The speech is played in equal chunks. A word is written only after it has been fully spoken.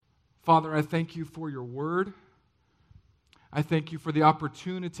Father, I thank you for your word. I thank you for the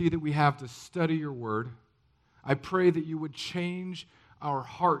opportunity that we have to study your word. I pray that you would change our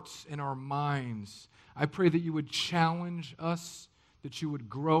hearts and our minds. I pray that you would challenge us, that you would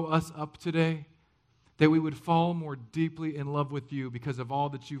grow us up today, that we would fall more deeply in love with you because of all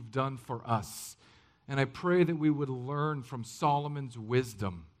that you've done for us. And I pray that we would learn from Solomon's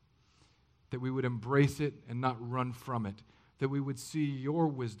wisdom, that we would embrace it and not run from it, that we would see your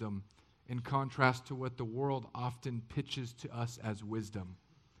wisdom in contrast to what the world often pitches to us as wisdom.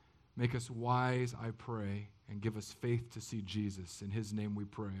 Make us wise, I pray, and give us faith to see Jesus. In his name we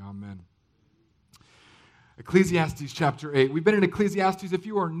pray. Amen. Ecclesiastes chapter 8. We've been in Ecclesiastes. If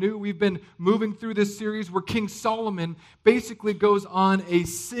you are new, we've been moving through this series where King Solomon basically goes on a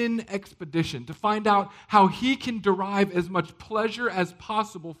sin expedition to find out how he can derive as much pleasure as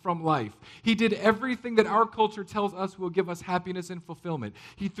possible from life. He did everything that our culture tells us will give us happiness and fulfillment.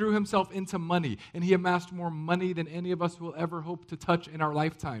 He threw himself into money, and he amassed more money than any of us will ever hope to touch in our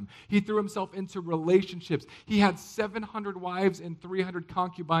lifetime. He threw himself into relationships. He had 700 wives and 300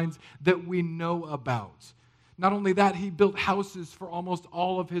 concubines that we know about. Not only that, he built houses for almost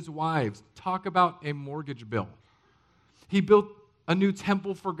all of his wives. Talk about a mortgage bill. He built a new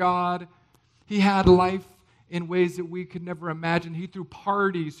temple for God. He had life in ways that we could never imagine. He threw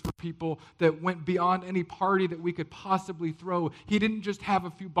parties for people that went beyond any party that we could possibly throw. He didn't just have a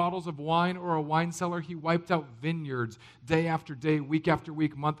few bottles of wine or a wine cellar. He wiped out vineyards day after day, week after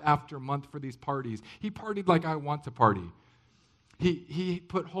week, month after month for these parties. He partied like I want to party. He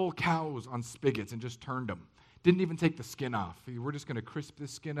put whole cows on spigots and just turned them. Didn't even take the skin off. We're just going to crisp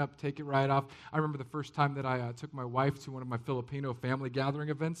this skin up, take it right off. I remember the first time that I took my wife to one of my Filipino family gathering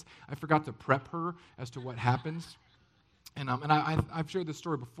events. I forgot to prep her as to what happens. And I've shared this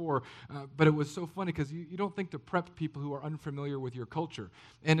story before, but it was so funny because you don't think to prep people who are unfamiliar with your culture.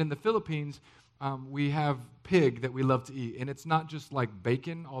 And in the Philippines, we have pig that we love to eat. And it's not just like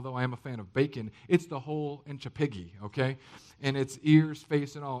bacon, although I am a fan of bacon. It's the whole enchipiggy, okay? And it's ears,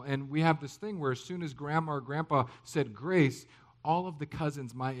 face, and all. And we have this thing where as soon as grandma or grandpa said grace, all of the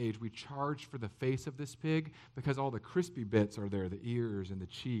cousins my age, we charged for the face of this pig because all the crispy bits are there, the ears and the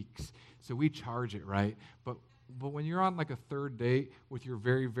cheeks. So we charge it, right? But when you're on like a third date with your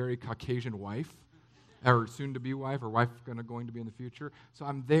very, very Caucasian wife, or soon-to-be wife, or wife going to be in the future. So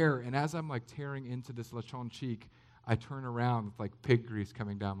I'm there, and as I'm like tearing into this lechon cheek, I turn around with like pig grease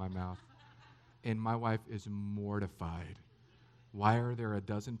coming down my mouth. And my wife is mortified. Why are there a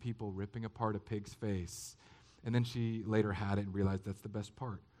dozen people ripping apart a pig's face? And then she later had it and realized that's the best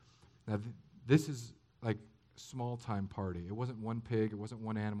part. Now, this is like small-time party. It wasn't one pig. It wasn't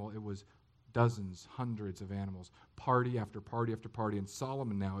one animal. It was dozens, hundreds of animals. Party after party after party. And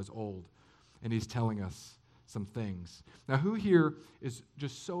Solomon now is old. And he's telling us some things. Now, who here is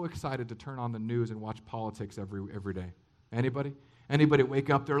just so excited to turn on the news and watch politics every day? Anybody? Anybody wake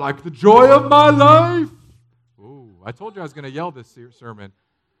up, they're like, the joy of my life. Ooh, I told you I was going to yell this sermon.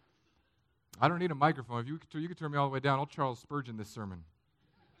 I don't need a microphone. If you could turn me all the way down, I'll Charles Spurgeon this sermon.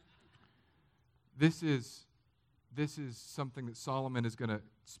 This is something that Solomon is going to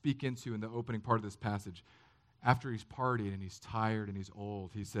speak into in the opening part of this passage. After he's partied and he's tired and he's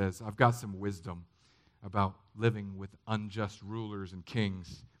old, he says, I've got some wisdom about living with unjust rulers and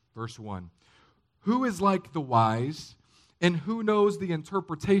kings. Verse 1, who is like the wise, and who knows the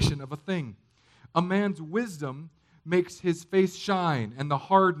interpretation of a thing? A man's wisdom makes his face shine, and the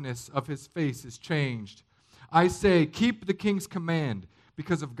hardness of his face is changed. I say, keep the king's command,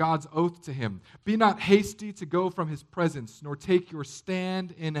 because of God's oath to him. Be not hasty to go from his presence, nor take your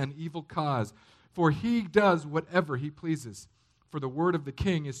stand in an evil cause. For he does whatever he pleases. For the word of the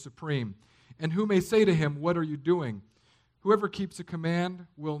king is supreme. And who may say to him, what are you doing? Whoever keeps a command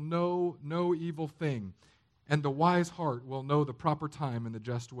will know no evil thing. And the wise heart will know the proper time and the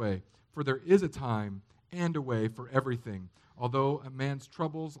just way. For there is a time and a way for everything. Although a man's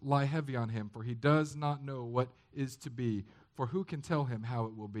troubles lie heavy on him, for he does not know what is to be. For who can tell him how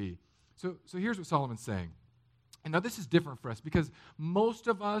it will be? So here's what Solomon's saying. And now this is different for us because most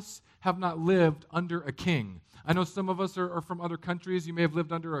of us have not lived under a king. I know some of us are from other countries. You may have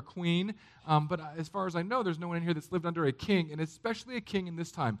lived under a queen. But as far as I know, there's no one in here that's lived under a king, and especially a king in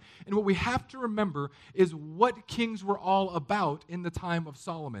this time. And what we have to remember is what kings were all about in the time of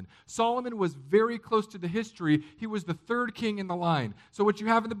Solomon. Solomon was very close to the history. He was the third king in the line. So what you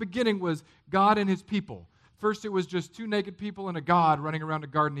have in the beginning was God and his people. First, it was just two naked people and a god running around a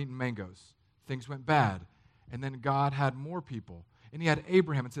garden eating mangoes. Things went bad. And then God had more people. And he had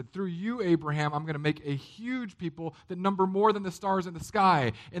Abraham and said, through you, Abraham, I'm going to make a huge people that number more than the stars in the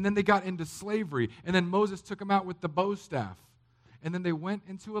sky. And then they got into slavery. And then Moses took them out with the bow staff. And then they went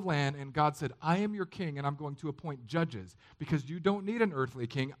into a land, and God said, I am your king, and I'm going to appoint judges, because you don't need an earthly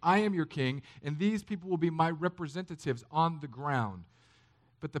king. I am your king, and these people will be my representatives on the ground.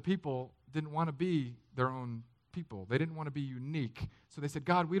 But the people didn't want to be their own people. They didn't want to be unique. So they said,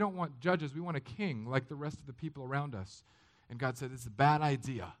 God, we don't want judges. We want a king like the rest of the people around us. And God said, this is a bad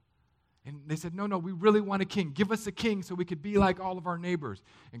idea. And they said, no, we really want a king. Give us a king so we could be like all of our neighbors.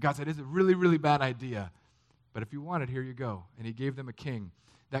 And God said, it's a really, really bad idea. But if you want it, here you go. And he gave them a king.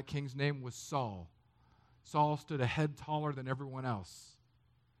 That king's name was Saul. Saul stood a head taller than everyone else.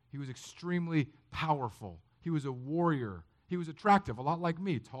 He was extremely powerful. He was a warrior. He was attractive, a lot like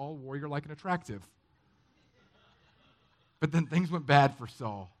me, tall, warrior, like an attractive. But then things went bad for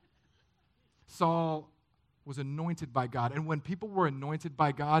Saul. Saul was anointed by God. And when people were anointed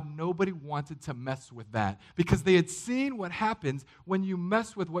by God, nobody wanted to mess with that, because they had seen what happens when you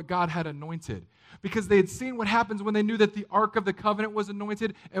mess with what God had anointed. Because they had seen what happens when they knew that the Ark of the Covenant was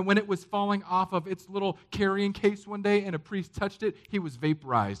anointed, and when it was falling off of its little carrying case one day and a priest touched it, he was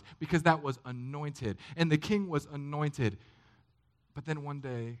vaporized, because that was anointed. And the king was anointed. But then one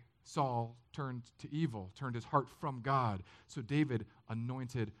day, Saul turned to evil, turned his heart from God. So David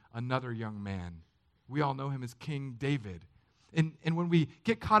anointed another young man. We all know him as King David. And when we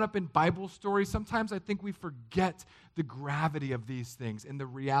get caught up in Bible stories, sometimes I think we forget the gravity of these things and the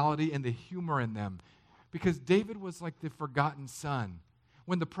reality and the humor in them. Because David was like the forgotten son.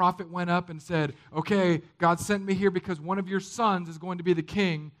 When the prophet went up and said, okay, God sent me here because one of your sons is going to be the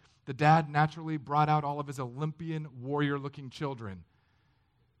king, the dad naturally brought out all of his Olympian warrior-looking children.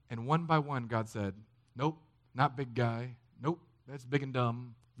 And one by one, God said, nope, not big guy. Nope, that's big and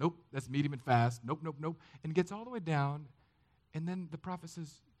dumb. Nope, that's medium and fast. Nope. And gets all the way down. And then the prophet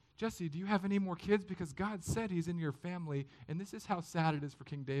says, Jesse, do you have any more kids? Because God said he's in your family. And this is how sad it is for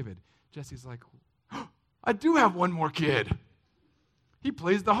King David. Jesse's like, I do have one more kid. He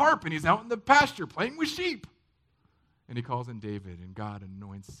plays the harp and he's out in the pasture playing with sheep. And he calls in David, and God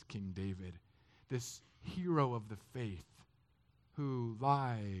anoints King David, this hero of the faith who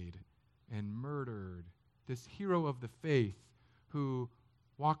lied and murdered, this hero of the faith who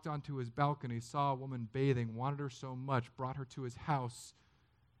walked onto his balcony, saw a woman bathing, wanted her so much, brought her to his house,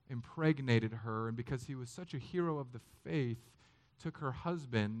 impregnated her, and because he was such a hero of the faith, took her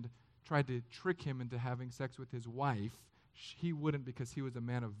husband, tried to trick him into having sex with his wife. He wouldn't, because he was a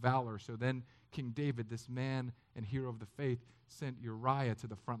man of valor. So then King David, this man and hero of the faith, sent Uriah to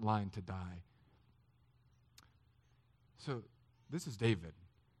the front line to die. So this is David.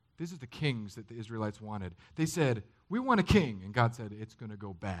 This is the kings that the Israelites wanted. They said, we want a king. And God said, it's going to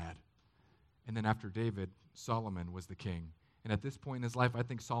go bad. And then after David, Solomon was the king. And at this point in his life, I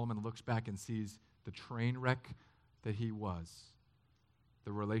think Solomon looks back and sees the train wreck that he was.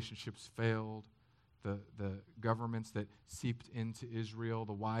 The relationships failed. The governments that seeped into Israel,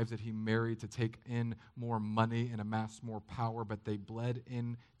 the wives that he married to take in more money and amass more power, but they bled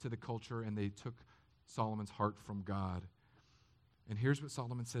into the culture and they took Solomon's heart from God. And here's what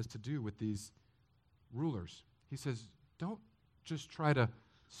Solomon says to do with these rulers. He says, don't just try to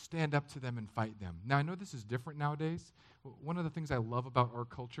stand up to them and fight them. Now, I know this is different nowadays. One of the things I love about our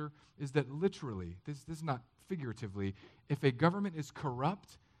culture is that literally, this is not figuratively, if a government is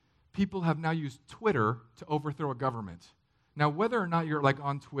corrupt, people have now used Twitter to overthrow a government. Now, whether or not you're like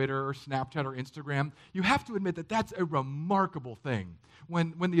on Twitter or Snapchat or Instagram, you have to admit that that's a remarkable thing.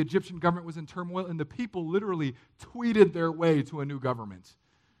 When the Egyptian government was in turmoil and the people literally tweeted their way to a new government.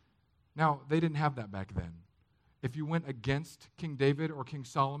 Now, they didn't have that back then. If you went against King David or King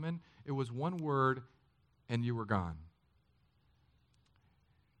Solomon, it was one word and you were gone.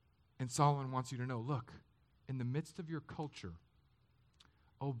 And Solomon wants you to know, look, in the midst of your culture,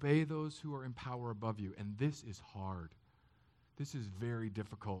 obey those who are in power above you. And this is hard. This is very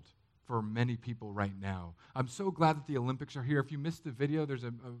difficult for many people right now. I'm so glad that the Olympics are here. If you missed the video, there's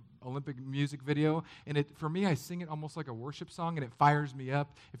an Olympic music video. And for me, I sing it almost like a worship song, and it fires me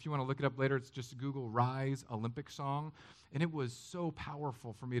up. If you want to look it up later, it's just Google Rise Olympic song. And it was so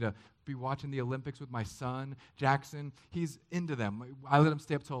powerful for me to be watching the Olympics with my son, Jackson. He's into them. I let him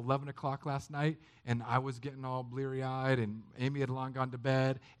stay up till 11 o'clock last night, and I was getting all bleary-eyed, and Amy had long gone to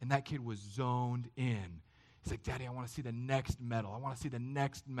bed, and that kid was zoned in. He's like, Daddy, I want to see the next medal. I want to see the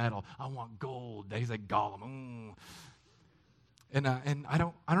next medal. I want gold. He's like, Gollum. And I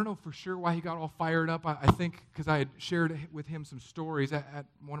don't know for sure why he got all fired up. I think because I had shared with him some stories. At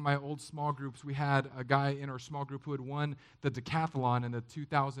one of my old small groups, we had a guy in our small group who had won the decathlon in the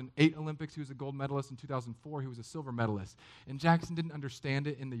 2008 Olympics. He was a gold medalist. In 2004, he was a silver medalist. And Jackson didn't understand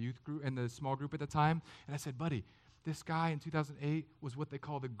it in the youth group, in the small group at the time. And I said, buddy, this guy in 2008 was what they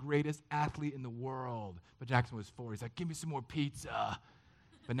call the greatest athlete in the world. But Jackson was 4. He's like, give me some more pizza.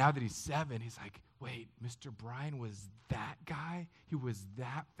 But now that he's 7, he's like, wait, Mr. Bryan was that guy? He was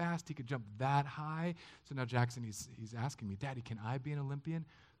that fast? He could jump that high? So now Jackson, he's asking me, Daddy, can I be an Olympian?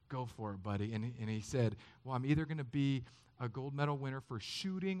 Go for it, buddy. And he said, well, I'm either going to be a gold medal winner for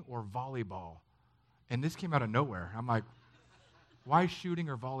shooting or volleyball. And this came out of nowhere. I'm like, why shooting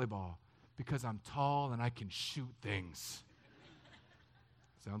or volleyball? Because I'm tall and I can shoot things.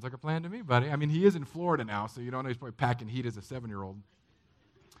 Sounds like a plan to me, buddy. I mean, he is in Florida now, so you don't know he's probably packing heat as a 7-year-old.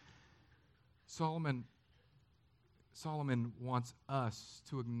 Solomon wants us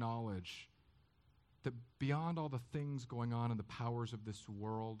to acknowledge that beyond all the things going on in the powers of this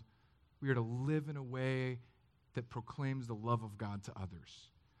world, we are to live in a way that proclaims the love of God to others.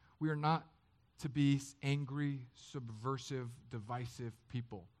 We are not to be angry, subversive, divisive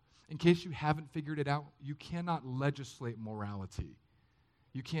people. In case you haven't figured it out, you cannot legislate morality.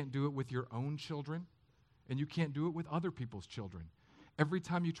 You can't do it with your own children, and you can't do it with other people's children. Every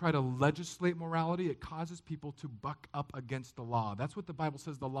time you try to legislate morality, it causes people to buck up against the law. That's what the Bible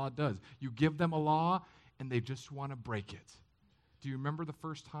says the law does. You give them a law, and they just want to break it. Do you remember the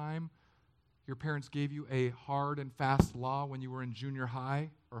first time your parents gave you a hard and fast law when you were in junior high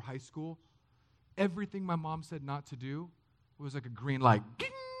or high school? Everything my mom said not to do was like a green light. Ding!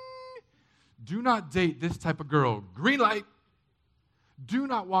 Do not date this type of girl. Green light. Do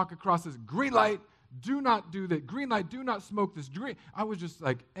not walk across this. Green light. Do not do that. Green light. Do not smoke this. Green. I was just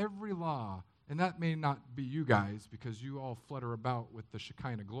like, every law, and that may not be you guys because you all flutter about with the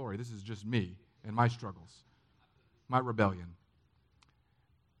Shekinah glory. This is just me and my struggles, my rebellion.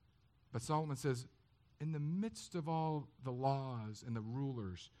 But Solomon says, in the midst of all the laws and the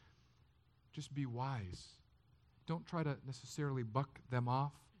rulers, just be wise. Don't try to necessarily buck them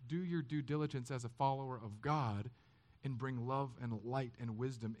off. Do your due diligence as a follower of God and bring love and light and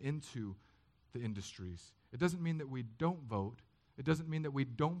wisdom into the industries. It doesn't mean that we don't vote. It doesn't mean that we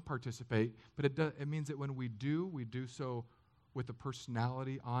don't participate, but it means that when we do so with a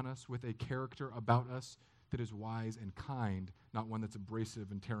personality on us, with a character about us that is wise and kind, not one that's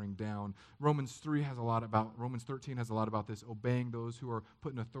abrasive and tearing down. Romans 13 has a lot about this, obeying those who are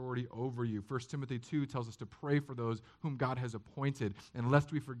put in authority over you. 1 Timothy 2 tells us to pray for those whom God has appointed. And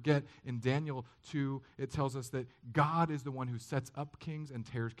lest we forget, in Daniel 2, it tells us that God is the one who sets up kings and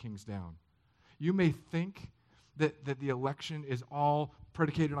tears kings down. You may think that the election is all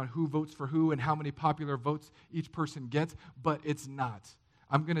predicated on who votes for who and how many popular votes each person gets, but it's not.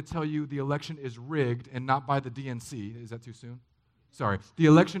 I'm going to tell you the election is rigged and not by the DNC. Is that too soon? Sorry. The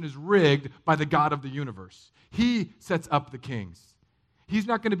election is rigged by the God of the universe. He sets up the kings. He's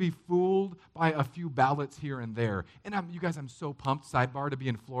not going to be fooled by a few ballots here and there. And I'm so pumped, sidebar, to be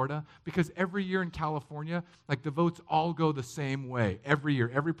in Florida, because every year in California, like the votes all go the same way. Every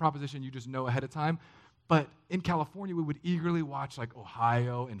year, every proposition you just know ahead of time. But in California, we would eagerly watch like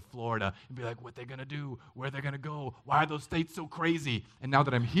Ohio and Florida and be like, what they going to do? Where they're going to go? Why are those states so crazy? And now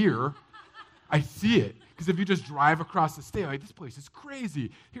that I'm here, I see it. Because if you just drive across the state, like, this place is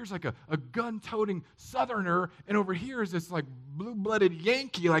crazy. Here's like a gun-toting Southerner, and over here is this like blue-blooded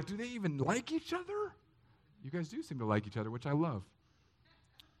Yankee. Like, do they even like each other? You guys do seem to like each other, which I love.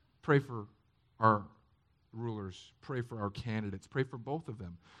 Pray for our rulers, pray for our candidates, pray for both of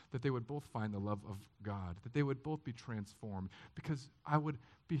them, that they would both find the love of God, that they would both be transformed, because I would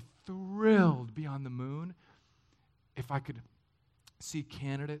be thrilled beyond the moon if I could see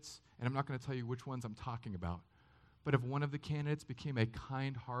candidates, and I'm not going to tell you which ones I'm talking about, but if one of the candidates became a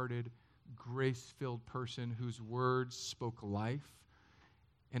kind-hearted, grace-filled person whose words spoke life,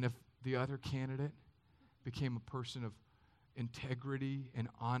 and if the other candidate became a person of integrity and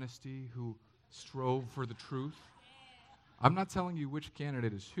honesty who strove for the truth. I'm not telling you which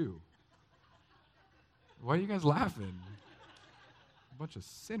candidate is who. Why are you guys laughing? A bunch of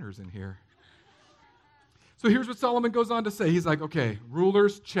sinners in here. So here's what Solomon goes on to say. He's like, okay,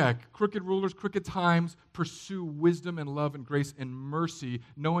 rulers, check. Crooked rulers, crooked times, pursue wisdom and love and grace and mercy,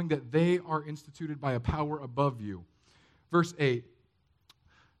 knowing that they are instituted by a power above you. Verse 8,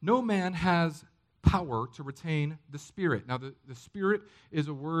 no man has power to retain the Spirit. Now, the Spirit is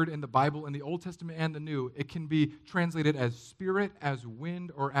a word in the Bible, in the Old Testament and the New. It can be translated as spirit, as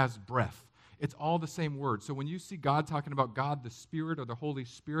wind, or as breath. It's all the same word. So when you see God talking about God, the Spirit, or the Holy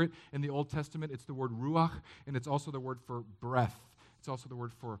Spirit in the Old Testament, it's the word ruach, and it's also the word for breath. It's also the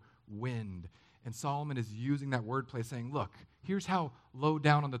word for wind. And Solomon is using that wordplay, saying, look, here's how low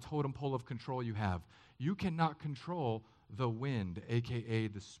down on the totem pole of control you have. You cannot control the wind, a.k.a.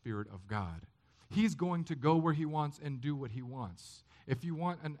 the Spirit of God. He's going to go where he wants and do what he wants. If you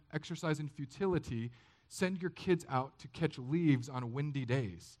want an exercise in futility, Send your kids out to catch leaves on windy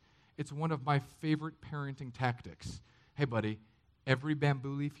days. It's one of my favorite parenting tactics. Hey, buddy, every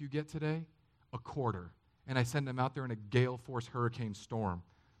bamboo leaf you get today, a quarter. And I send them out there in a gale force hurricane storm.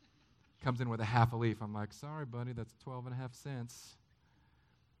 Comes in with a half a leaf. I'm like, sorry, buddy, that's 12.5 cents.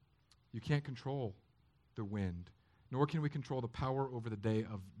 You can't control the wind, nor can we control the power over the day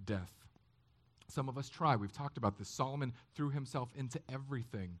of death. Some of us try. We've talked about this. Solomon threw himself into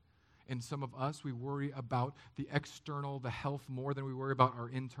everything. And some of us, we worry about the external, the health, more than we worry about our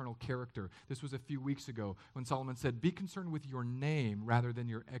internal character. This was a few weeks ago when Solomon said, be concerned with your name rather than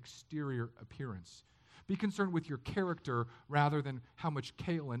your exterior appearance. Be concerned with your character rather than how much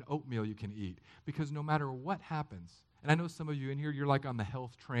kale and oatmeal you can eat. Because no matter what happens, and I know some of you in here, you're like on the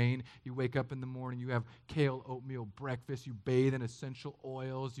health train. You wake up in the morning, you have kale, oatmeal breakfast, you bathe in essential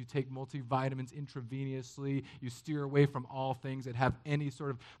oils, you take multivitamins intravenously, you steer away from all things that have any sort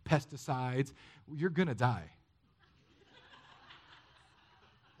of pesticides. You're going to die.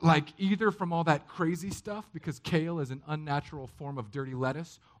 Like either from all that crazy stuff, because kale is an unnatural form of dirty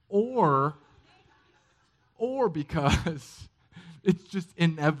lettuce, or because it's just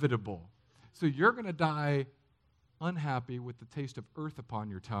inevitable. So you're going to die unhappy with the taste of earth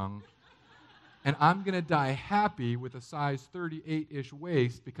upon your tongue, and I'm going to die happy with a size 38-ish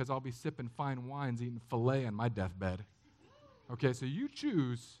waist because I'll be sipping fine wines, eating filet on my deathbed. Okay, so you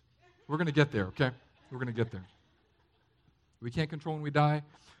choose. We're going to get there, okay? We're going to get there. We can't control when we die,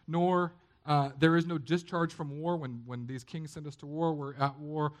 nor there is no discharge from war. When these kings send us to war, we're at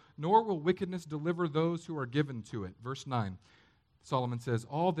war, nor will wickedness deliver those who are given to it. Verse 9. Solomon says,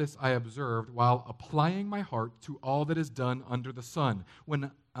 all this I observed while applying my heart to all that is done under the sun, when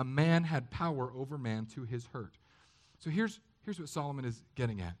a man had power over man to his hurt. So here's what Solomon is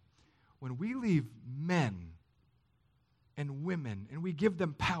getting at. When we leave men and women and we give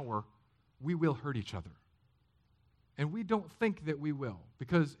them power, we will hurt each other. And we don't think that we will,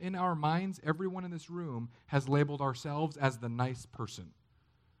 because in our minds, everyone in this room has labeled ourselves as the nice person.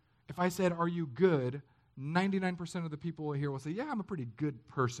 If I said, are you good? 99% of the people here will say, yeah, I'm a pretty good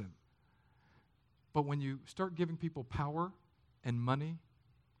person. But when you start giving people power and money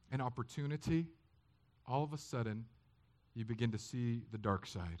and opportunity, all of a sudden, you begin to see the dark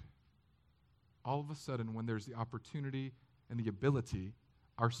side. All of a sudden, when there's the opportunity and the ability,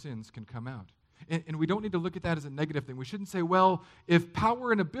 our sins can come out. And we don't need to look at that as a negative thing. We shouldn't say, well, if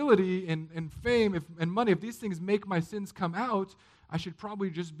power and ability and fame and money, if these things make my sins come out, I should probably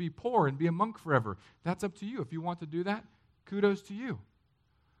just be poor and be a monk forever. That's up to you. If you want to do that, kudos to you.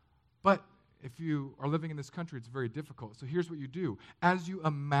 But if you are living in this country, it's very difficult. So here's what you do. As you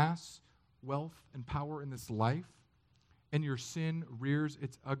amass wealth and power in this life, and your sin rears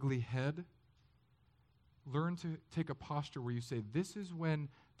its ugly head, learn to take a posture where you say, this is when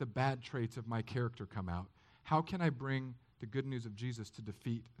the bad traits of my character come out. How can I bring the good news of Jesus to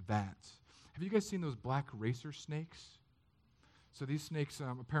defeat that? Have you guys seen those black racer snakes? So these snakes,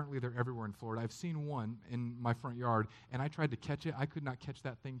 apparently they're everywhere in Florida. I've seen one in my front yard, and I tried to catch it. I could not catch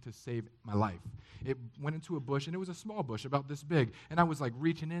that thing to save my life. It went into a bush, and it was a small bush, about this big. And I was like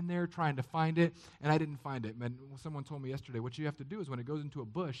reaching in there, trying to find it, and I didn't find it. And someone told me yesterday, what you have to do is when it goes into a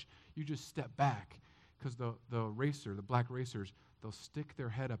bush, you just step back, because the black racers, they'll stick their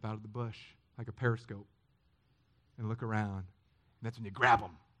head up out of the bush like a periscope and look around. And that's when you grab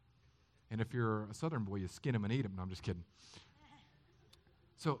them. And if you're a southern boy, you skin them and eat them. No, I'm just kidding.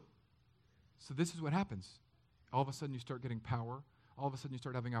 So this is what happens. All of a sudden you start getting power. All of a sudden you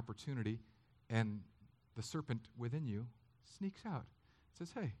start having opportunity. And the serpent within you sneaks out. It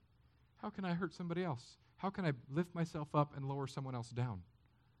says, hey, how can I hurt somebody else? How can I lift myself up and lower someone else down?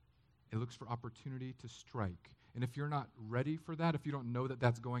 It looks for opportunity to strike. And if you're not ready for that, if you don't know that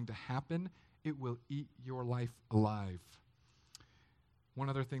that's going to happen, it will eat your life alive. One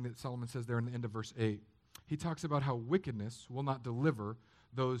other thing that Solomon says there in the end of verse 8, he talks about how wickedness will not deliver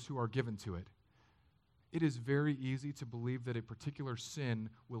those who are given to it. It is very easy to believe that a particular sin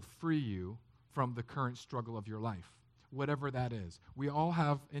will free you from the current struggle of your life, whatever that is. We all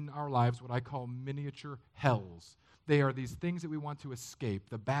have in our lives what I call miniature hells. They are these things that we want to escape,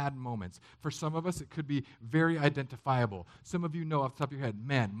 the bad moments. For some of us, it could be very identifiable. Some of you know off the top of your head,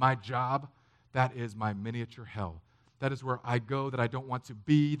 man, my job, that is my miniature hell. That is where I go that I don't want to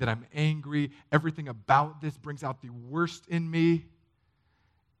be, that I'm angry. Everything about this brings out the worst in me.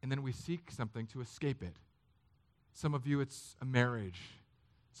 And then we seek something to escape it. Some of you, it's a marriage.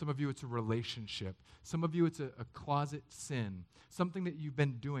 Some of you, it's a relationship. Some of you, it's a closet sin, something that you've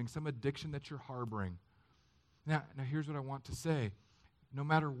been doing, some addiction that you're harboring. Now, here's what I want to say. No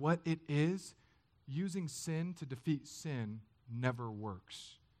matter what it is, using sin to defeat sin never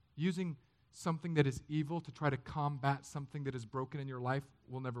works. Using something that is evil to try to combat something that is broken in your life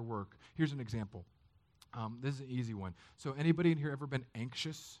will never work. Here's an example. This is an easy one. So anybody in here ever been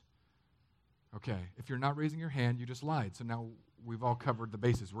anxious? Okay. If you're not raising your hand, you just lied. So now we've all covered the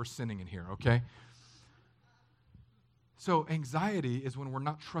bases. We're sinning in here, okay? So anxiety is when we're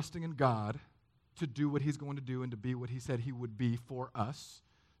not trusting in God to do what he's going to do and to be what he said he would be for us.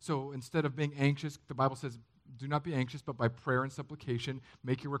 So instead of being anxious, the Bible says, do not be anxious, but by prayer and supplication,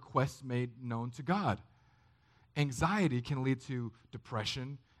 make your requests made known to God. Anxiety can lead to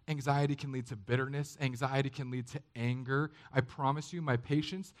depression. Anxiety can lead to bitterness. Anxiety can lead to anger. I promise you, my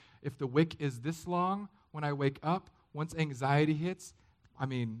patience, if the wick is this long when I wake up, once anxiety hits,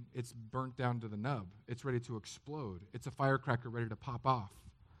 it's burnt down to the nub. It's ready to explode. It's a firecracker ready to pop off.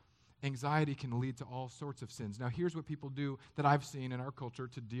 Anxiety can lead to all sorts of sins. Now, here's what people do that I've seen in our culture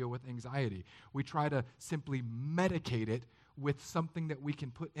to deal with anxiety. We try to simply medicate it with something that we can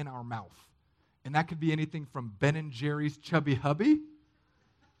put in our mouth. And that could be anything from Ben & Jerry's Chubby Hubby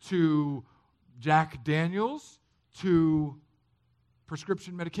to Jack Daniels to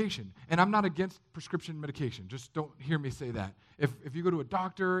prescription medication. And I'm not against prescription medication. Just don't hear me say that. If you go to a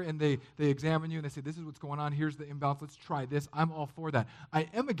doctor and they examine you and they say, this is what's going on, here's the imbalance, let's try this, I'm all for that. I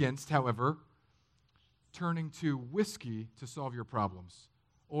am against, however, turning to whiskey to solve your problems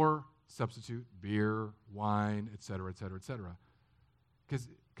or substitute beer, wine, et cetera, et cetera, et cetera.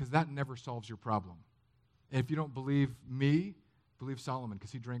 Because that never solves your problem. And if you don't believe me, believe Solomon,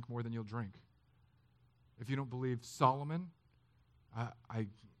 because he drank more than you'll drink. If you don't believe Solomon, I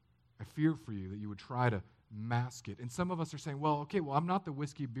fear for you that you would try to mask it. And some of us are saying, well, I'm not the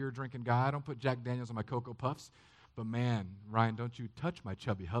whiskey beer drinking guy. I don't put Jack Daniels on my Cocoa Puffs. But man, Ryan, don't you touch my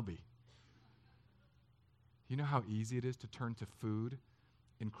Chubby Hubby. You know how easy it is to turn to food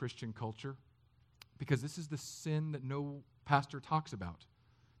in Christian culture? Because this is the sin that no pastor talks about.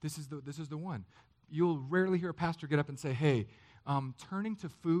 This is the one. You'll rarely hear a pastor get up and say, hey, turning to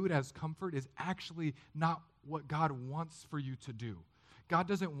food as comfort is actually not what God wants for you to do. God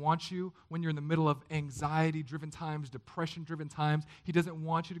doesn't want you when you're in the middle of anxiety-driven times, depression-driven times. He doesn't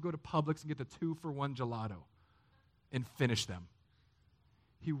want you to go to Publix and get the 2-for-1 gelato and finish them.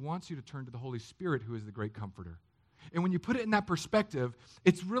 He wants you to turn to the Holy Spirit, who is the great comforter. And when you put it in that perspective,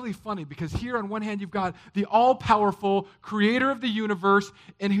 it's really funny because here on one hand you've got the all-powerful creator of the universe,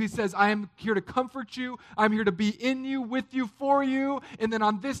 and he says, I am here to comfort you, I'm here to be in you, with you, for you, and then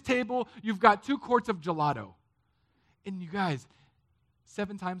on this table you've got 2 quarts of gelato. And you guys,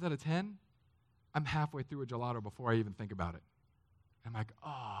 7 times out of 10, I'm halfway through a gelato before I even think about it. I'm like,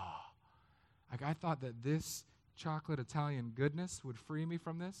 I thought that this chocolate Italian goodness would free me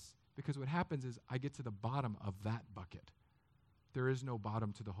from this. Because what happens is I get to the bottom of that bucket. There is no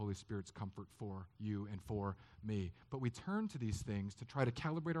bottom to the Holy Spirit's comfort for you and for me. But we turn to these things to try to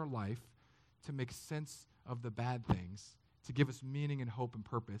calibrate our life, to make sense of the bad things, to give us meaning and hope and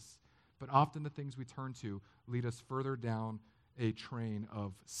purpose. But often the things we turn to lead us further down a train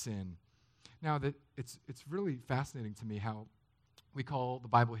of sin. Now, that it's really fascinating to me how we call the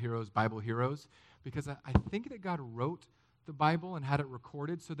Bible heroes, because I think that God wrote the Bible and had it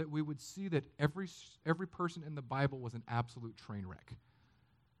recorded so that we would see that every person in the Bible was an absolute train wreck.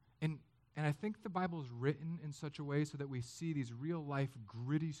 And I think the Bible is written in such a way so that we see these real life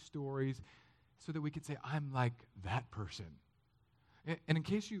gritty stories so that we could say, I'm like that person. And in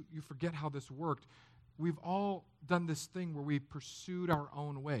case you forget how this worked, we've all done this thing where we pursued our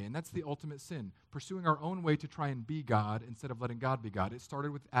own way, and that's the ultimate sin, pursuing our own way to try and be God instead of letting God be God. It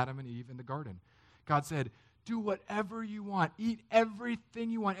started with Adam and Eve in the garden. God said, do whatever you want. Eat everything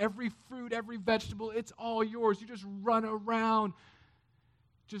you want. Every fruit, every vegetable, it's all yours. You just run around.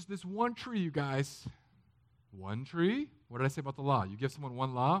 Just this one tree, you guys. One tree? What did I say about the law? You give someone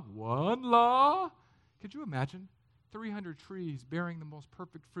one law? One law? Could you imagine? 300 trees bearing the most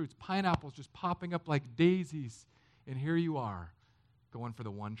perfect fruits. Pineapples just popping up like daisies. And here you are, going for the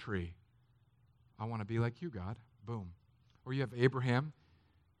one tree. I want to be like you, God. Boom. Or you have Abraham.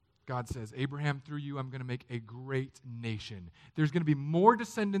 God says, Abraham, through you, I'm going to make a great nation. There's going to be more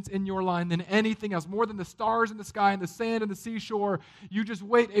descendants in your line than anything else, more than the stars in the sky and the sand and the seashore. You just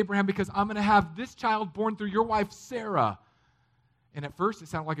wait, Abraham, because I'm going to have this child born through your wife, Sarah. And at first, it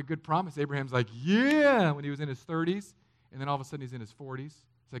sounded like a good promise. Abraham's like, yeah, when he was in his 30s. And then all of a sudden, he's in his 40s. He's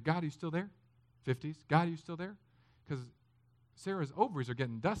like, God, are you still there? 50s. God, are you still there? Because Sarah's ovaries are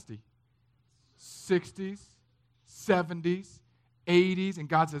getting dusty. 60s, 70s. 80s, and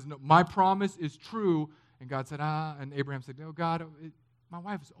God says, no, my promise is true. And God said, and Abraham said, no, God, my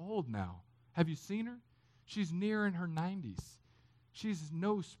wife is old now. Have you seen her? She's near in her 90s. She's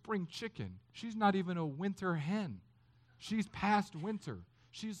no spring chicken. She's not even a winter hen. She's past winter.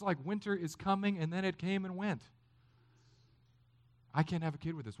 She's like, winter is coming, and then it came and went. I can't have a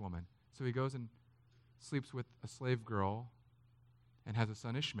kid with this woman. So he goes and sleeps with a slave girl and has a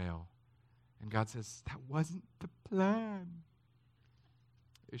son, Ishmael. And God says, that wasn't the plan.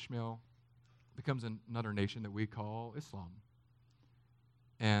 Ishmael becomes another nation that we call Islam.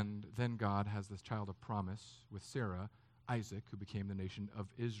 And then God has this child of promise with Sarah, Isaac, who became the nation of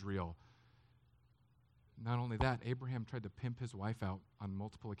Israel. Not only that, Abraham tried to pimp his wife out on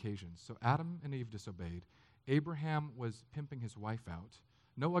multiple occasions. So Adam and Eve disobeyed. Abraham was pimping his wife out.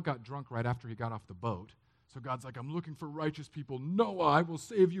 Noah got drunk right after he got off the boat. So God's like, I'm looking for righteous people. Noah, I will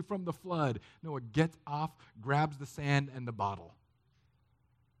save you from the flood. Noah gets off, grabs the sand and the bottle.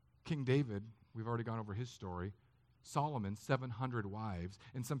 King David, we've already gone over his story. Solomon, 700 wives.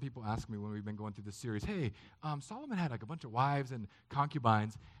 And some people ask me when we've been going through this series, hey, Solomon had like a bunch of wives and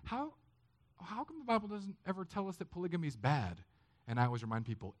concubines. How come the Bible doesn't ever tell us that polygamy is bad? And I always remind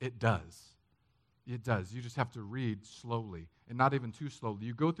people, it does. It does. You just have to read slowly, and not even too slowly.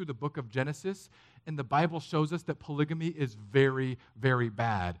 You go through the book of Genesis, and the Bible shows us that polygamy is very, very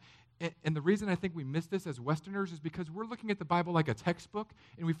bad. And the reason I think we miss this as Westerners is because we're looking at the Bible like a textbook,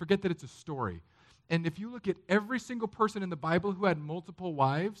 and we forget that it's a story. And if you look at every single person in the Bible who had multiple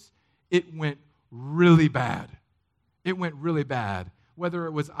wives, it went really bad. It went really bad. Whether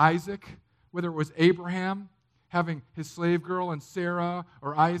it was Isaac, whether it was Abraham having his slave girl and Sarah,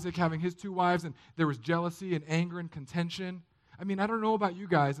 or Isaac having his two wives, and there was jealousy and anger and contention. I mean, I don't know about you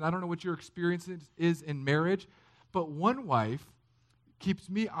guys, and I don't know what your experience is in marriage, but one wife keeps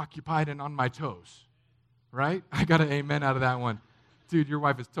me occupied and on my toes, right? I got an amen out of that one. Dude, your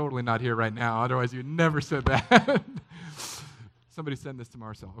wife is totally not here right now, otherwise you'd never said that. Somebody send this to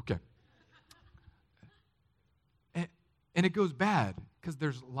Marcel. Okay. And it goes bad because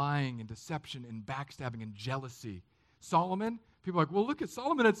there's lying and deception and backstabbing and jealousy. Solomon, people are like, well, look at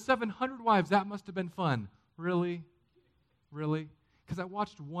Solomon had 700 wives. That must have been fun. Really? Really? Because I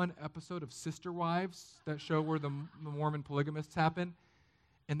watched one episode of Sister Wives, that show where the Mormon polygamists happen,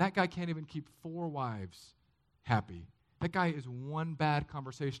 and that guy can't even keep 4 wives happy. That guy is one bad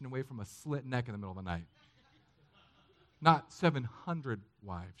conversation away from a slit neck in the middle of the night. Not 700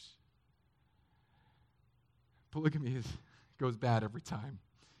 wives. Polygamy goes bad every time.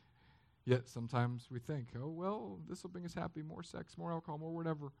 Yet sometimes we think, oh, well, this will bring us happy, more sex, more alcohol, more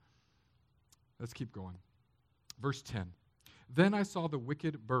whatever. Let's keep going. Verse 10. Then I saw the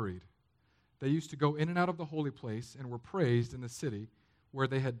wicked buried. They used to go in and out of the holy place and were praised in the city where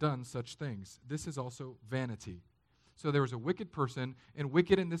they had done such things. This is also vanity. So there was a wicked person, and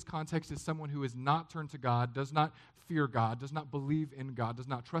wicked in this context is someone who is not turned to God, does not fear God, does not believe in God, does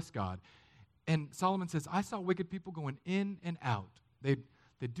not trust God. And Solomon says, I saw wicked people going in and out. They'd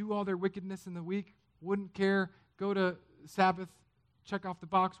do all their wickedness in the week, wouldn't care, go to Sabbath, check off the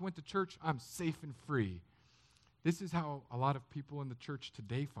box, went to church, I'm safe and free. This is how a lot of people in the church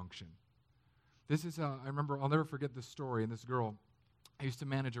today function. This is, I remember, I'll never forget this story, and this girl, I used to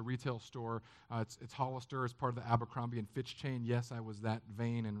manage a retail store. It's Hollister. It's part of the Abercrombie and Fitch chain. Yes, I was that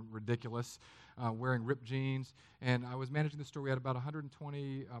vain and ridiculous, wearing ripped jeans. And I was managing the store. We had about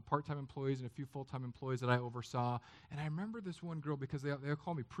 120 part-time employees and a few full-time employees that I oversaw. And I remember this one girl, because they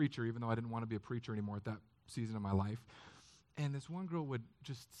call me preacher, even though I didn't want to be a preacher anymore at that season of my life. And this one girl would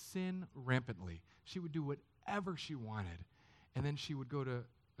just sin rampantly. She would do whatever she wanted. And then she would go to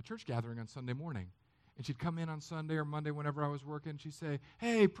a church gathering on Sunday morning. And she'd come in on Sunday or Monday whenever I was working. She'd say,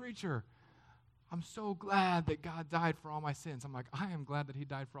 hey, preacher, I'm so glad that God died for all my sins. I'm like, I am glad that he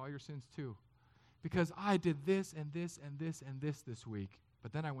died for all your sins too. Because I did this and this and this and this week.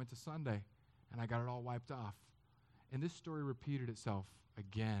 But then I went to Sunday and I got it all wiped off. And this story repeated itself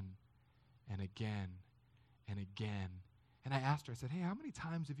again and again and again. And I asked her, I said, hey, how many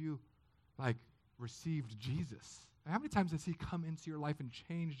times have you received Jesus? How many times has he come into your life and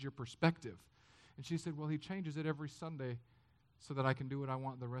changed your perspective? And she said, well, he changes it every Sunday so that I can do what I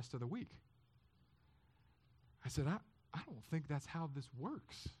want the rest of the week. I said, I don't think that's how this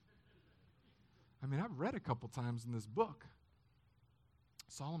works. I mean, I've read a couple times in this book.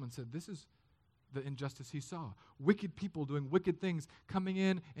 Solomon said this is the injustice he saw. Wicked people doing wicked things, coming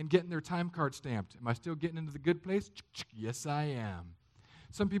in and getting their time card stamped. Am I still getting into the good place? Yes, I am.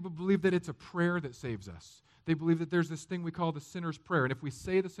 Some people believe that it's a prayer that saves us. They believe that there's this thing we call the sinner's prayer. And if we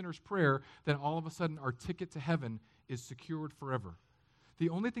say the sinner's prayer, then all of a sudden our ticket to heaven is secured forever. The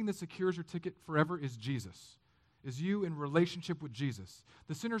only thing that secures your ticket forever is Jesus, is you in relationship with Jesus.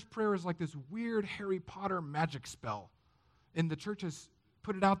 The sinner's prayer is like this weird Harry Potter magic spell. And the church has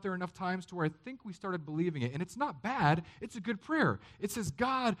put it out there enough times to where I think we started believing it. And it's not bad. It's a good prayer. It says,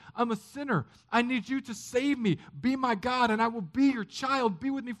 God, I'm a sinner. I need you to save me. Be my God, and I will be your child. Be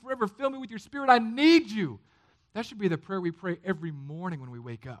with me forever. Fill me with your Spirit. I need you. That should be the prayer we pray every morning when we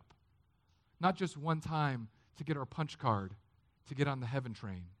wake up. Not just one time to get our punch card, to get on the heaven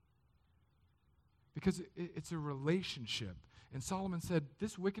train. Because it's a relationship. And Solomon said,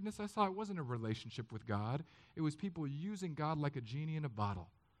 this wickedness I saw, it wasn't a relationship with God. It was people using God like a genie in a bottle.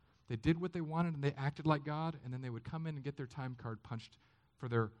 They did what they wanted and they acted like God, and then they would come in and get their time card punched for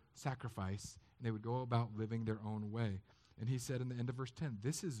their sacrifice, and they would go about living their own way. And he said in the end of verse 10,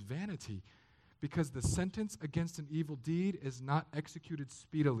 this is vanity, because the sentence against an evil deed is not executed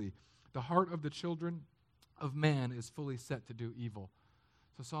speedily. The heart of the children of man is fully set to do evil.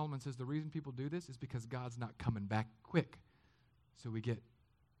 So Solomon says the reason people do this is because God's not coming back quick. So we get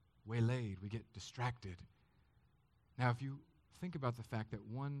waylaid, we get distracted. Now, if you think about the fact that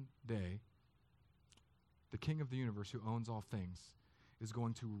one day, the King of the universe, who owns all things, is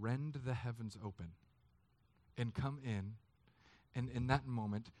going to rend the heavens open and come in, and in that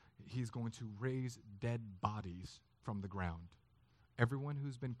moment, he's going to raise dead bodies from the ground. Everyone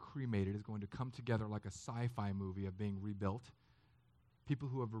who's been cremated is going to come together like a sci-fi movie of being rebuilt. People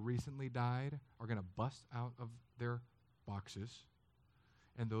who have recently died are going to bust out of their boxes,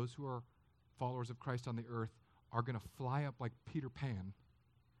 and those who are followers of Christ on the earth are going to fly up like Peter Pan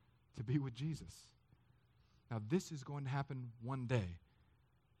to be with Jesus. Now, this is going to happen one day.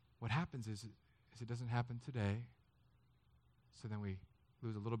 What happens is it doesn't happen today, so then we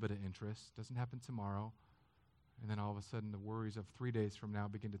lose a little bit of interest. Doesn't happen tomorrow, and then all of a sudden the worries of 3 days from now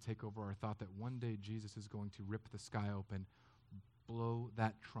begin to take over our thought that one day Jesus is going to rip the sky open, blow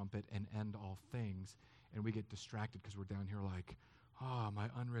that trumpet, and end all things. And we get distracted because we're down here like, my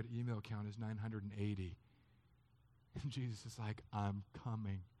unread email count is 980. And Jesus is like, I'm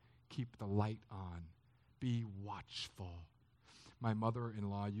coming. Keep the light on. Be watchful. My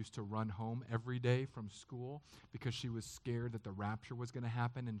mother-in-law used to run home every day from school because she was scared that the rapture was going to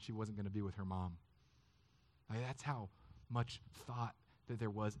happen and she wasn't going to be with her mom. Like, that's how much thought that there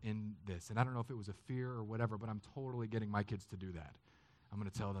was in this. And I don't know if it was a fear or whatever, but I'm totally getting my kids to do that. I'm going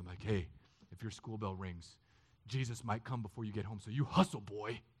to tell them, like, hey, if your school bell rings, Jesus might come before you get home, so you hustle,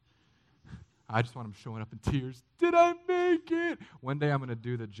 boy. I just want them showing up in tears. Did I make it? One day I'm going to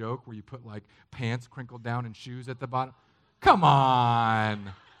do the joke where you put, like, pants crinkled down and shoes at the bottom. Come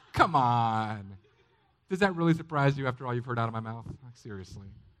on. Come on. Does that really surprise you after all you've heard out of my mouth? Like, seriously.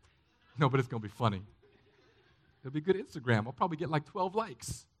 No, but it's going to be funny. It'll be good Instagram. I'll probably get like 12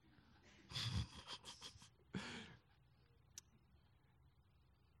 likes.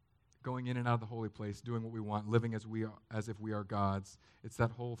 Going in and out of the holy place, doing what we want, living as if we are gods. It's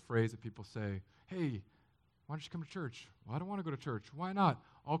that whole phrase that people say, hey, why don't you come to church? Well, I don't want to go to church. Why not?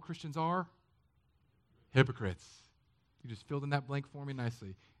 All Christians are hypocrites. You just filled in that blank for me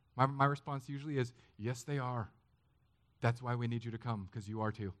nicely. My response usually is, yes, they are. That's why we need you to come, because you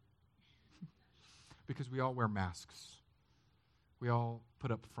are too. Because we all wear masks. We all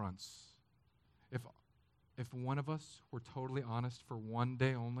put up fronts. If one of us were totally honest for one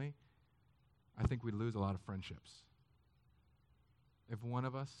day only, I think we'd lose a lot of friendships. If one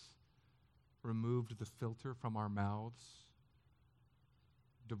of us removed the filter from our mouths,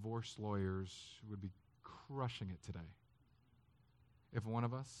 divorce lawyers would be crushing it today. If one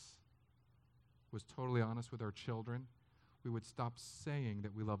of us was totally honest with our children, we would stop saying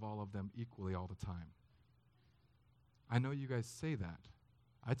that we love all of them equally all the time. I know you guys say that.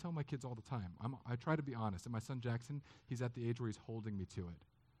 I tell my kids all the time. I try to be honest. And my son Jackson, he's at the age where he's holding me to it.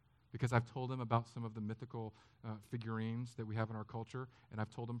 Because I've told him about some of the mythical figurines that we have in our culture, and I've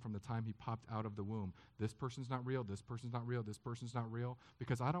told him from the time he popped out of the womb, this person's not real, this person's not real, this person's not real,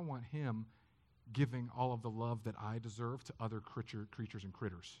 because I don't want him giving all of the love that I deserve to other creatures and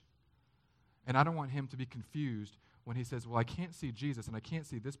critters. And I don't want him to be confused when he says, well, I can't see Jesus and I can't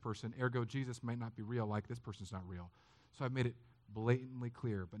see this person, ergo Jesus might not be real, like this person's not real. So I've made it blatantly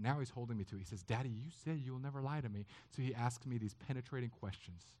clear, but now he's holding me to it. He says, Daddy, you said you'll never lie to me. So he asks me these penetrating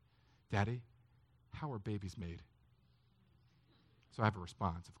questions. Daddy, how are babies made? So I have a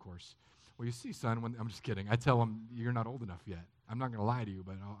response, of course. Well, you see, son, I'm just kidding. I tell him, you're not old enough yet. I'm not going to lie to you,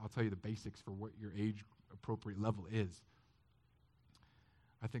 but I'll tell you the basics for what your age-appropriate level is.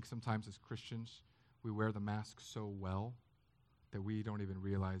 I think sometimes as Christians, we wear the mask so well that we don't even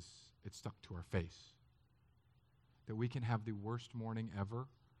realize it's stuck to our face. That we can have the worst morning ever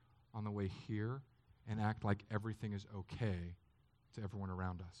on the way here and act like everything is okay to everyone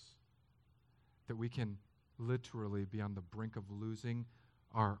around us. That we can literally be on the brink of losing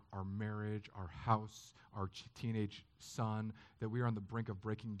our marriage, our house, our teenage son, that we are on the brink of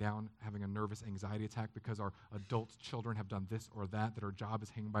breaking down, having a nervous anxiety attack because our adult children have done this or that our job is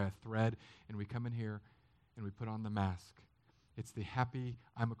hanging by a thread, and we come in here and we put on the mask. It's the happy,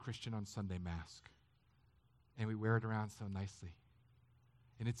 I'm a Christian on Sunday mask. And we wear it around so nicely.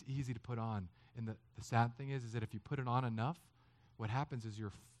 And it's easy to put on. And the sad thing is that if you put it on enough, what happens is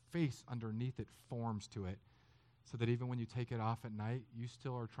your face underneath it forms to it, so that even when you take it off at night, you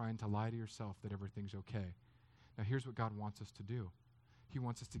still are trying to lie to yourself that everything's okay. Now, here's what God wants us to do. He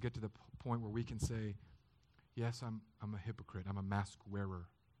wants us to get to the point where we can say, yes, I'm a hypocrite. I'm a mask wearer.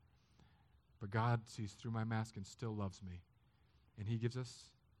 But God sees through my mask and still loves me. And he gives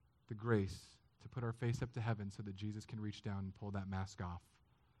us the grace to put our face up to heaven so that Jesus can reach down and pull that mask off.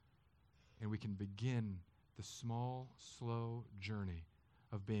 And we can begin the small, slow journey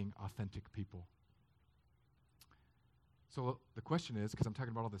of being authentic people. So the question is, because I'm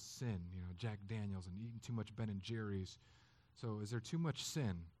talking about all this sin, Jack Daniels and eating too much Ben & Jerry's. So is there too much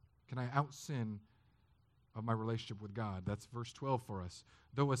sin? Can I out-sin of my relationship with God? That's verse 12 for us.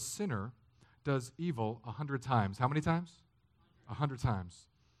 Though a sinner does evil 100 times. How many times? 100 times.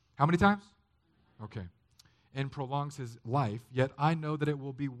 How many times? Okay. And prolongs his life, yet I know that it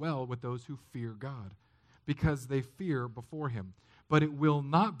will be well with those who fear God, because they fear before him. But it will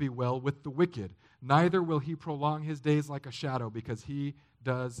not be well with the wicked, neither will he prolong his days like a shadow, because he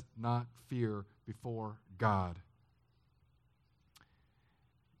does not fear before God.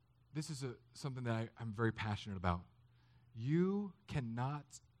 This is something that I'm very passionate about. You cannot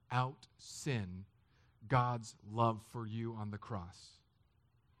out-sin God's love for you on the cross.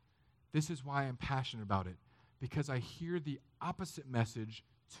 This is why I'm passionate about it, because I hear the opposite message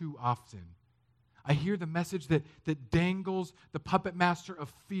too often. I hear the message that dangles the puppet master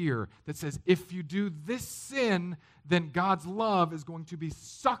of fear, that says, if you do this sin, then God's love is going to be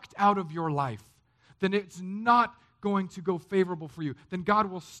sucked out of your life. Then it's not going to go favorable for you. Then God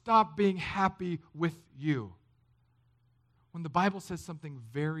will stop being happy with you. When the Bible says something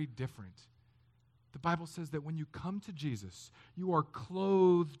very different. The Bible says that when you come to Jesus, you are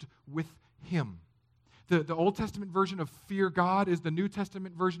clothed with him. The Old Testament version of fear God is the New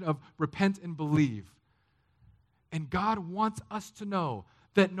Testament version of repent and believe. And God wants us to know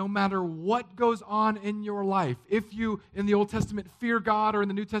that no matter what goes on in your life, if you, in the Old Testament, fear God, or in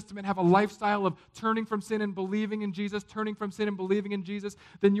the New Testament have a lifestyle of turning from sin and believing in Jesus, turning from sin and believing in Jesus,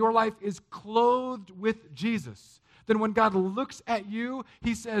 then your life is clothed with Jesus. Then when God looks at you,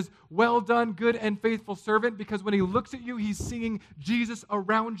 he says, well done, good and faithful servant, because when he looks at you, he's seeing Jesus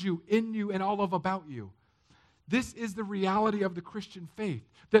around you, in you, and all about you. This is the reality of the Christian faith,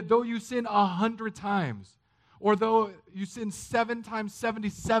 that though you sin 100 times, or though you sin 7 times,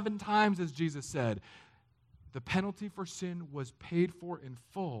 77 times, as Jesus said, the penalty for sin was paid for in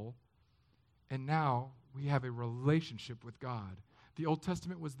full, and now we have a relationship with God. The Old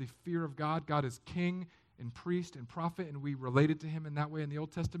Testament was the fear of God. God is king and priest and prophet, and we related to him in that way in the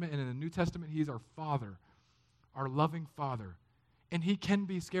Old Testament. And in the New Testament, he is our Father, our loving Father. And he can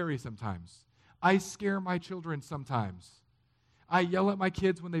be scary sometimes. I scare my children sometimes. I yell at my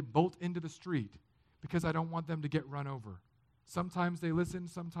kids when they bolt into the street because I don't want them to get run over. Sometimes they listen,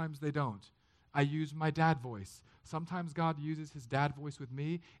 sometimes they don't. I use my dad voice. Sometimes God uses his dad voice with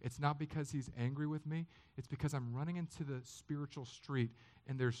me. It's not because he's angry with me. It's because I'm running into the spiritual street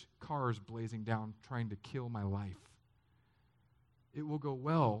and there's cars blazing down trying to kill my life. It will go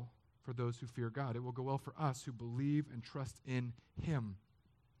well for those who fear God. It will go well for us who believe and trust in him.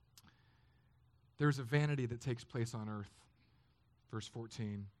 There's a vanity that takes place on earth, verse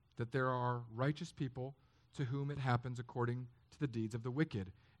 14, that there are righteous people to whom it happens according to the deeds of the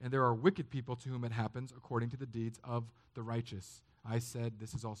wicked, and there are wicked people to whom it happens according to the deeds of the righteous. I said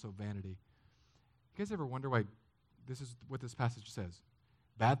this is also vanity. You guys ever wonder why this is what this passage says?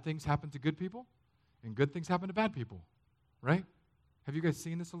 Bad things happen to good people, and good things happen to bad people, right? Have you guys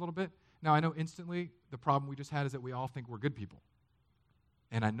seen this a little bit? Now, I know instantly the problem we just had is that we all think we're good people,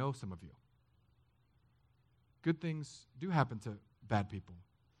 and I know some of you. Good things do happen to bad people.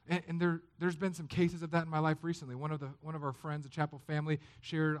 And there's been some cases of that in my life recently. One of our friends, a chapel family,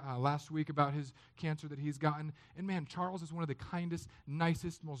 shared last week about his cancer that he's gotten. And man, Charles is one of the kindest,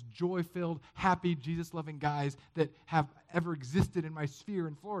 nicest, most joy-filled, happy, Jesus-loving guys that have ever existed in my sphere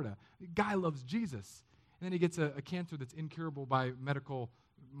in Florida. The guy loves Jesus. And then he gets a cancer that's incurable by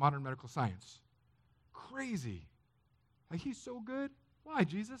modern medical science. Crazy. Like, he's so good. Why,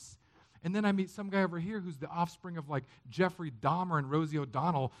 Jesus? And then I meet some guy over here who's the offspring of like Jeffrey Dahmer and Rosie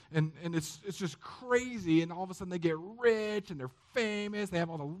O'Donnell, and it's just crazy, and all of a sudden they get rich, and they're famous, they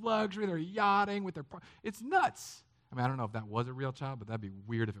have all the luxury, they're yachting with it's nuts. I mean, I don't know if that was a real child, but that'd be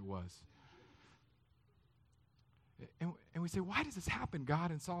weird if it was. And we say, why does this happen,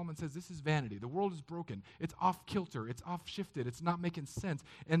 God? And Solomon says, this is vanity. The world is broken. It's off kilter. It's off shifted. It's not making sense.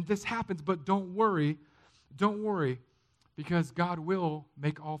 And this happens, but don't worry, because God will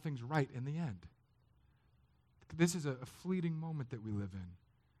make all things right in the end. This is a fleeting moment that we live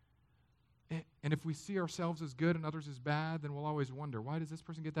in. And if we see ourselves as good and others as bad, then we'll always wonder, why does this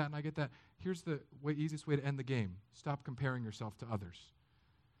person get that and I get that? Here's the easiest way to end the game. Stop comparing yourself to others.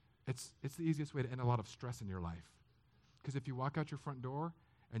 It's the easiest way to end a lot of stress in your life. Because if you walk out your front door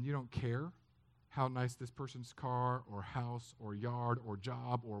and you don't care how nice this person's car or house or yard or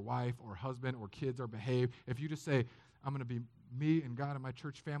job or wife or husband or kids are behaved, if you just say, I'm going to be me and God and my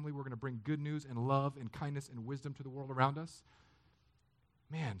church family, we're going to bring good news and love and kindness and wisdom to the world around us,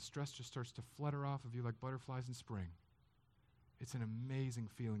 man, stress just starts to flutter off of you like butterflies in spring. It's an amazing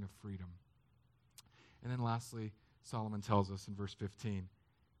feeling of freedom. And then lastly, Solomon tells us in verse 15,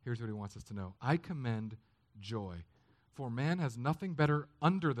 here's what he wants us to know. I commend joy. For man has nothing better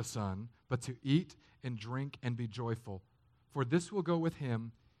under the sun but to eat and drink and be joyful. For this will go with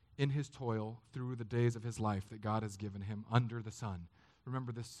him in his toil through the days of his life that God has given him under the sun.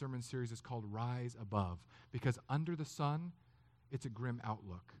 Remember, this sermon series is called Rise Above, because under the sun, it's a grim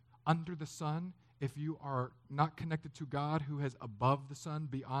outlook. Under the sun, if you are not connected to God who is above the sun,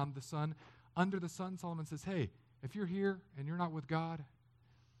 beyond the sun, under the sun, Solomon says, hey, if you're here and you're not with God,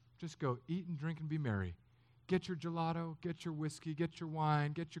 just go eat and drink and be merry. Get your gelato, get your whiskey, get your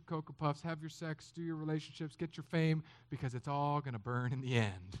wine, get your Cocoa Puffs, have your sex, do your relationships, get your fame, because it's all going to burn in the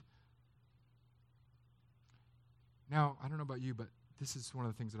end. Now, I don't know about you, but this is one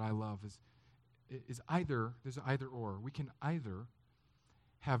of the things that I love is either, there's an either or. We can either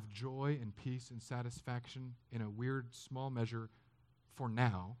have joy and peace and satisfaction in a weird small measure for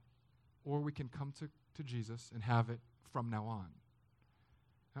now, or we can come to Jesus and have it from now on.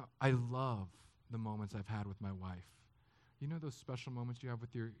 Now, I love the moments I've had with my wife. You know those special moments you have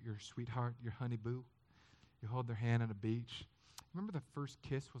with your sweetheart, your honey boo? You hold their hand on a beach. Remember the first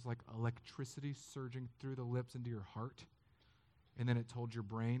kiss was like electricity surging through the lips into your heart? And then it told your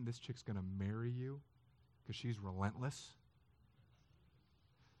brain, this chick's going to marry you because she's relentless?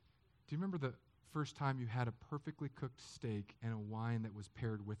 Do you remember the first time you had a perfectly cooked steak and a wine that was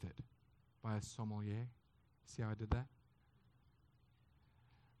paired with it by a sommelier? See how I did that?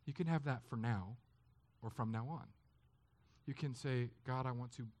 You can have that for now or from now on. You can say, God, I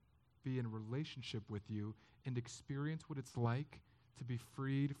want to be in a relationship with you and experience what it's like to be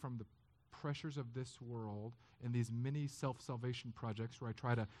freed from the pressures of this world and these mini self-salvation projects where I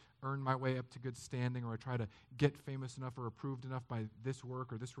try to earn my way up to good standing, or I try to get famous enough or approved enough by this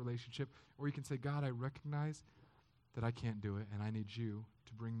work or this relationship. Or you can say, God, I recognize that I can't do it and I need you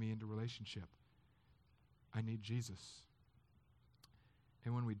to bring me into relationship. I need Jesus.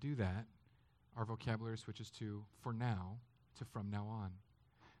 And when we do that, our vocabulary switches to for now to from now on.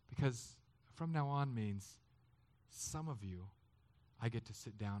 Because from now on means some of you I get to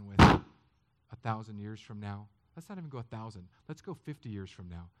sit down with 1,000 years from now. Let's not even go 1,000. Let's go 50 years from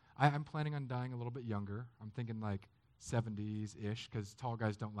now. I'm planning on dying a little bit younger. I'm thinking like 70s-ish, because tall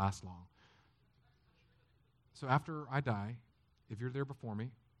guys don't last long. So after I die, if you're there before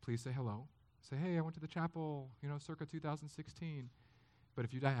me, please say hello. Say, hey, I went to the chapel, circa 2016. But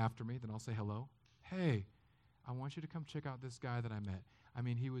if you die after me, then I'll say hello. Hey, I want you to come check out this guy that I met. I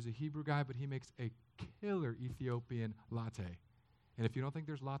mean, he was a Hebrew guy, but he makes a killer Ethiopian latte. And if you don't think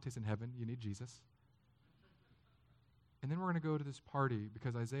there's lattes in heaven, you need Jesus. And then we're going to go to this party,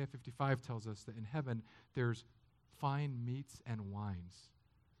 because Isaiah 55 tells us that in heaven there's fine meats and wines.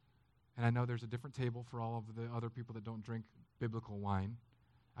 And I know there's a different table for all of the other people that don't drink biblical wine.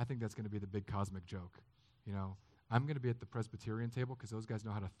 I think that's going to be the big cosmic joke. I'm going to be at the Presbyterian table because those guys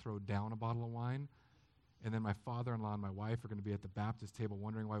know how to throw down a bottle of wine. And then my father-in-law and my wife are going to be at the Baptist table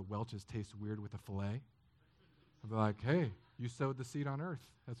wondering why Welch's taste weird with a filet. I'll be like, hey, you sowed the seed on earth.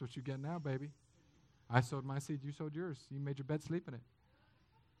 That's what you get now, baby. I sowed my seed, you sowed yours. You made your bed, sleep in it.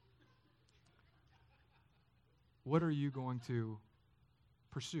 What are you going to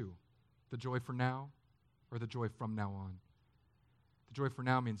pursue? The joy for now or the joy from now on? The joy for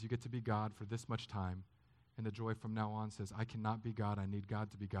now means you get to be God for this much time. And the joy from now on says, I cannot be God. I need God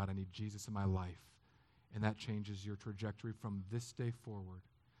to be God. I need Jesus in my life. And that changes your trajectory from this day forward,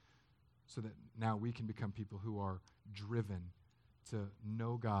 so that now we can become people who are driven to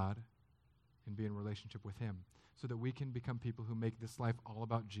know God and be in relationship with him, so that we can become people who make this life all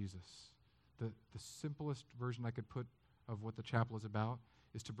about Jesus. The simplest version I could put of what the chapel is about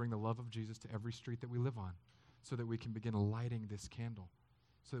is to bring the love of Jesus to every street that we live on, so that we can begin lighting this candle,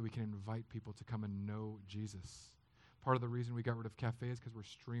 so that we can invite people to come and know Jesus. Part of the reason we got rid of cafes is because we're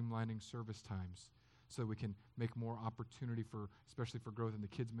streamlining service times so we can make more opportunity especially for growth in the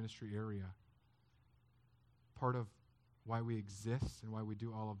kids ministry area. Part of why we exist and why we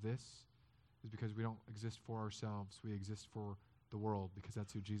do all of this is because we don't exist for ourselves. We exist for the world because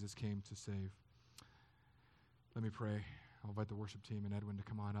that's who Jesus came to save. Let me pray. I'll invite the worship team and Edwin to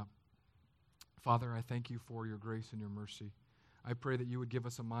come on up. Father, I thank you for your grace and your mercy. I pray that you would give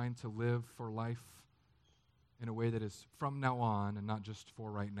us a mind to live for life in a way that is from now on and not just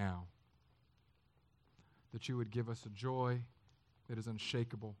for right now. That you would give us a joy that is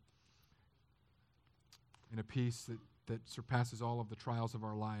unshakable and a peace that surpasses all of the trials of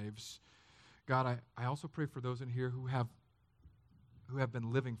our lives. God, I also pray for those in here who have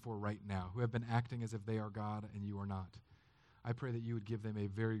been living for right now, who have been acting as if they are God and you are not. I pray that you would give them a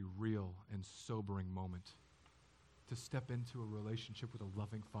very real and sobering moment to step into a relationship with a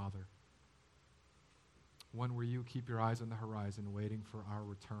loving Father, one where you keep your eyes on the horizon waiting for our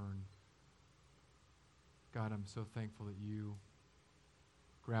return. God, I'm so thankful that you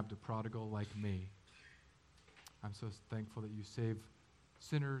grabbed a prodigal like me. I'm so thankful that you save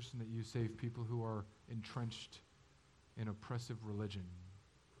sinners and that you save people who are entrenched in oppressive religion.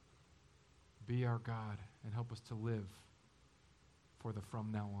 Be our God and help us to live for the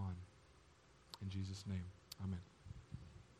from now on. In Jesus' name, amen.